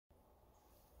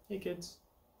Hey kids,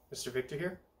 Mr. Victor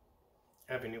here.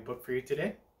 I have a new book for you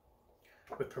today.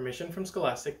 With permission from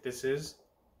Scholastic, this is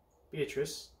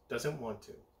Beatrice Doesn't Want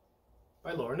To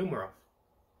by Numeroff.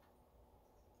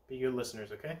 Be good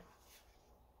listeners, okay?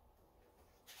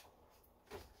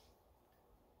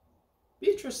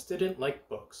 Beatrice didn't like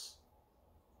books.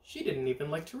 She didn't even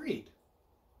like to read.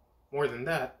 More than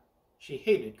that, she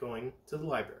hated going to the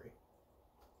library.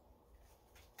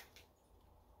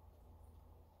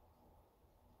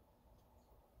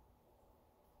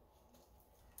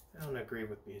 I don't agree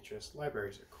with Beatrice.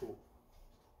 Libraries are cool.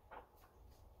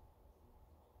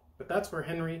 But that's where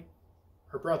Henry,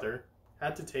 her brother,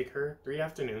 had to take her 3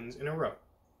 afternoons in a row.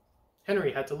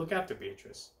 Henry had to look after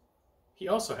Beatrice. He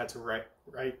also had to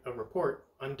write a report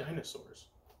on dinosaurs.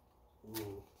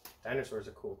 Ooh, dinosaurs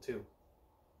are cool too.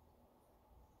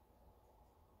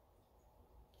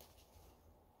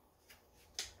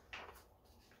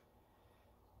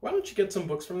 Why don't you get some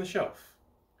books from the shelf?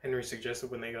 Henry suggested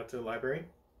when they got to the library.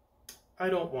 I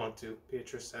don't want to,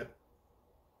 Beatrice said.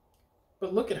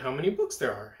 But look at how many books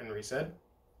there are, Henry said.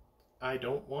 I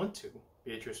don't want to,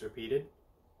 Beatrice repeated.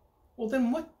 Well,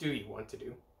 then what do you want to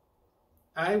do?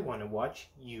 I want to watch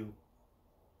you.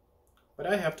 But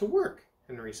I have to work,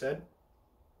 Henry said.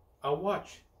 I'll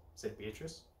watch, said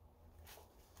Beatrice.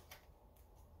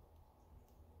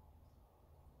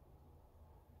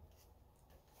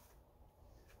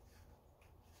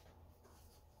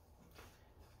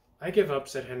 I give up,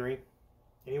 said Henry,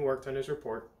 and he worked on his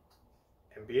report,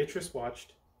 and Beatrice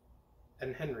watched,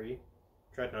 and Henry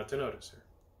tried not to notice her.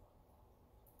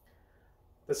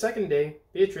 The second day,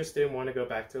 Beatrice didn't want to go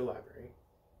back to the library.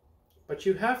 But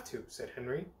you have to, said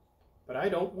Henry. But I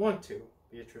don't want to,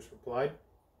 Beatrice replied.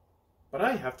 But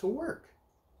I have to work,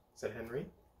 said Henry.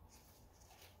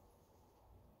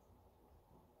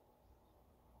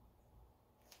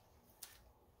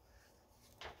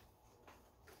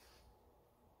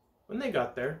 When they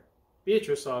got there,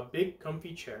 Beatrice saw a big,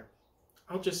 comfy chair.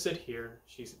 I'll just sit here,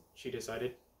 she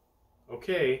decided.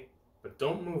 Okay, but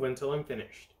don't move until I'm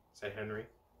finished, said Henry.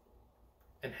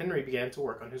 And Henry began to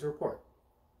work on his report.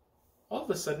 All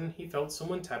of a sudden, he felt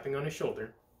someone tapping on his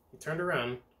shoulder. He turned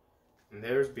around, and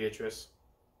there's Beatrice.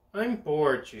 I'm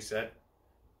bored, she said.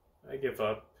 I give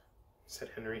up, said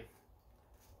Henry.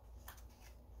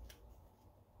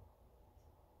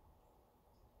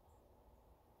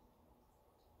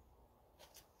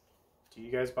 Do you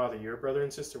guys bother your brother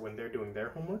and sister when they're doing their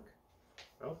homework?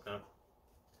 Oh, no.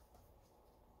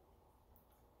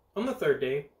 On the third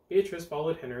day, Beatrice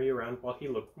followed Henry around while he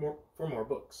looked for more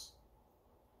books.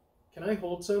 Can I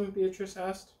hold some? Beatrice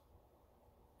asked.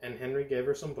 And Henry gave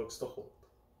her some books to hold.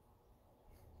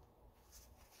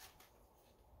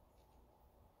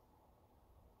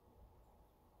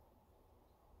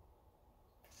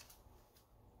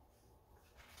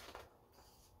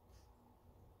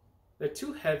 They're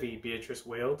too heavy, Beatrice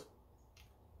wailed.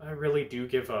 I really do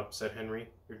give up, said Henry.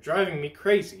 You're driving me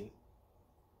crazy.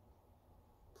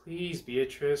 Please,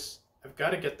 Beatrice, I've got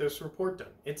to get this report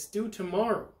done. It's due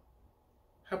tomorrow.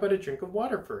 How about a drink of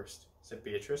water first, said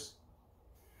Beatrice.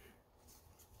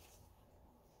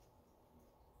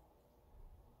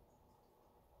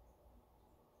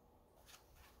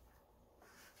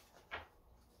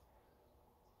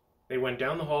 They went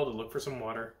down the hall to look for some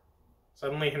water.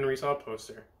 Suddenly Henry saw a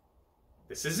poster.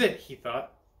 This is it, he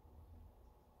thought.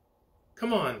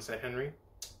 Come on, said Henry.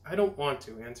 I don't want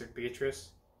to, answered Beatrice.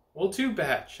 Well, too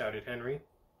bad, shouted Henry.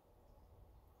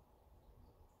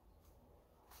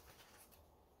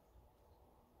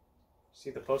 See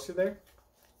the poster there? It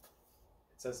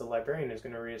says the librarian is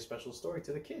going to read a special story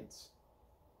to the kids.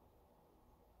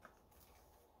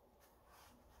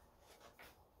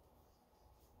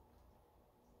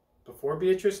 Before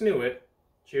Beatrice knew it,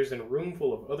 she was in a room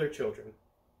full of other children.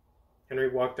 Henry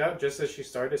walked out just as she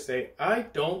started to say, I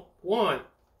don't want.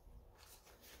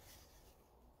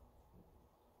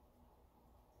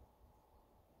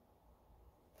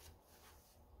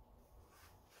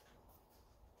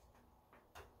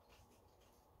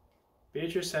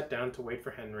 Beatrice sat down to wait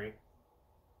for Henry.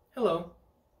 Hello,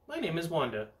 my name is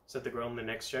Wanda, said the girl in the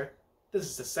next chair. This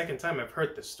is the second time I've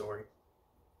heard this story.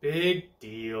 Big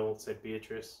deal, said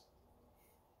Beatrice.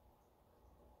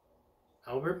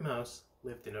 Albert Mouse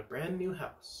lived in a brand new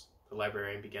house, the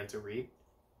librarian began to read,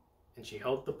 and she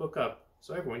held the book up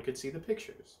so everyone could see the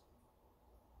pictures.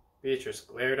 Beatrice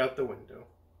glared out the window.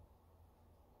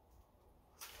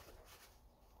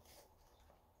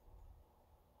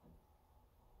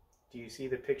 Do you see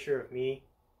the picture of me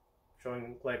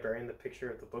showing the librarian the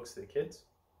picture of the books to the kids?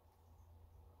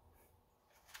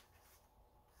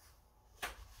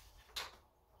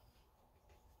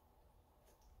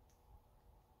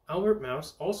 Albert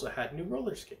Mouse also had new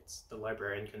roller skates, the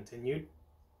librarian continued.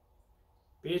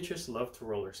 Beatrice loved to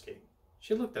roller skate.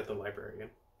 She looked at the librarian.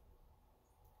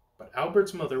 But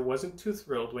Albert's mother wasn't too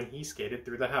thrilled when he skated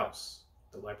through the house,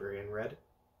 the librarian read.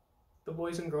 The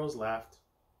boys and girls laughed.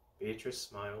 Beatrice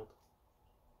smiled.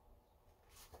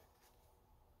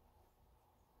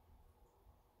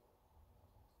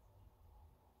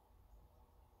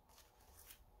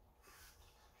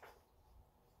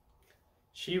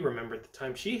 She remembered the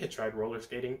time she had tried roller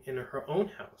skating in her own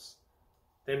house.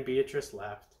 Then Beatrice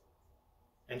laughed,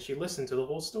 and she listened to the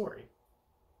whole story.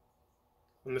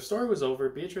 When the story was over,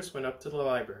 Beatrice went up to the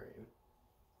librarian.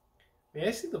 "May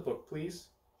I see the book, please?"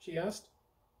 she asked.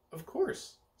 "Of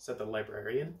course," said the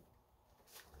librarian.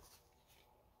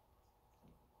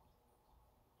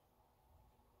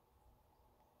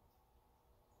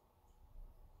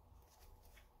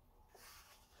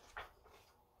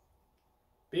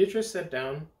 Beatrice sat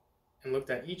down and looked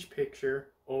at each picture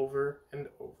over and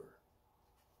over.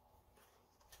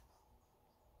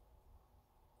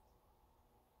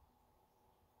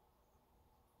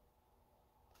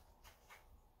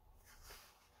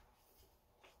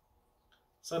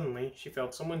 Suddenly, she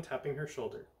felt someone tapping her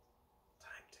shoulder.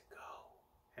 "Time to go,"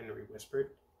 Henry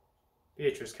whispered.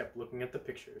 Beatrice kept looking at the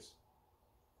pictures.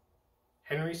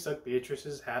 Henry stuck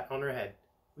Beatrice's hat on her head.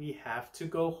 "We have to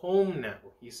go home now,"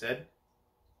 he said.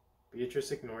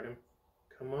 Beatrice ignored him.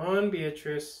 "Come on,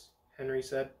 Beatrice," Henry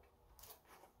said.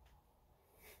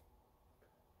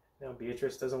 Now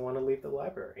Beatrice doesn't want to leave the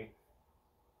library.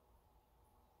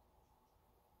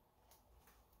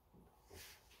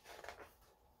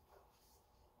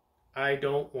 "I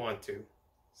don't want to,"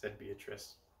 said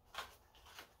Beatrice.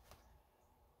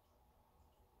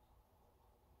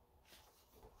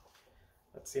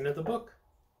 That's the end of the book.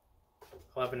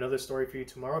 I'll have another story for you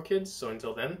tomorrow, kids, so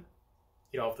until then,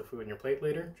 eat all of the food on your plate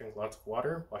later, drink lots of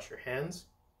water, wash your hands,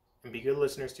 and be good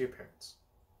listeners to your parents.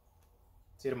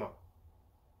 See you tomorrow.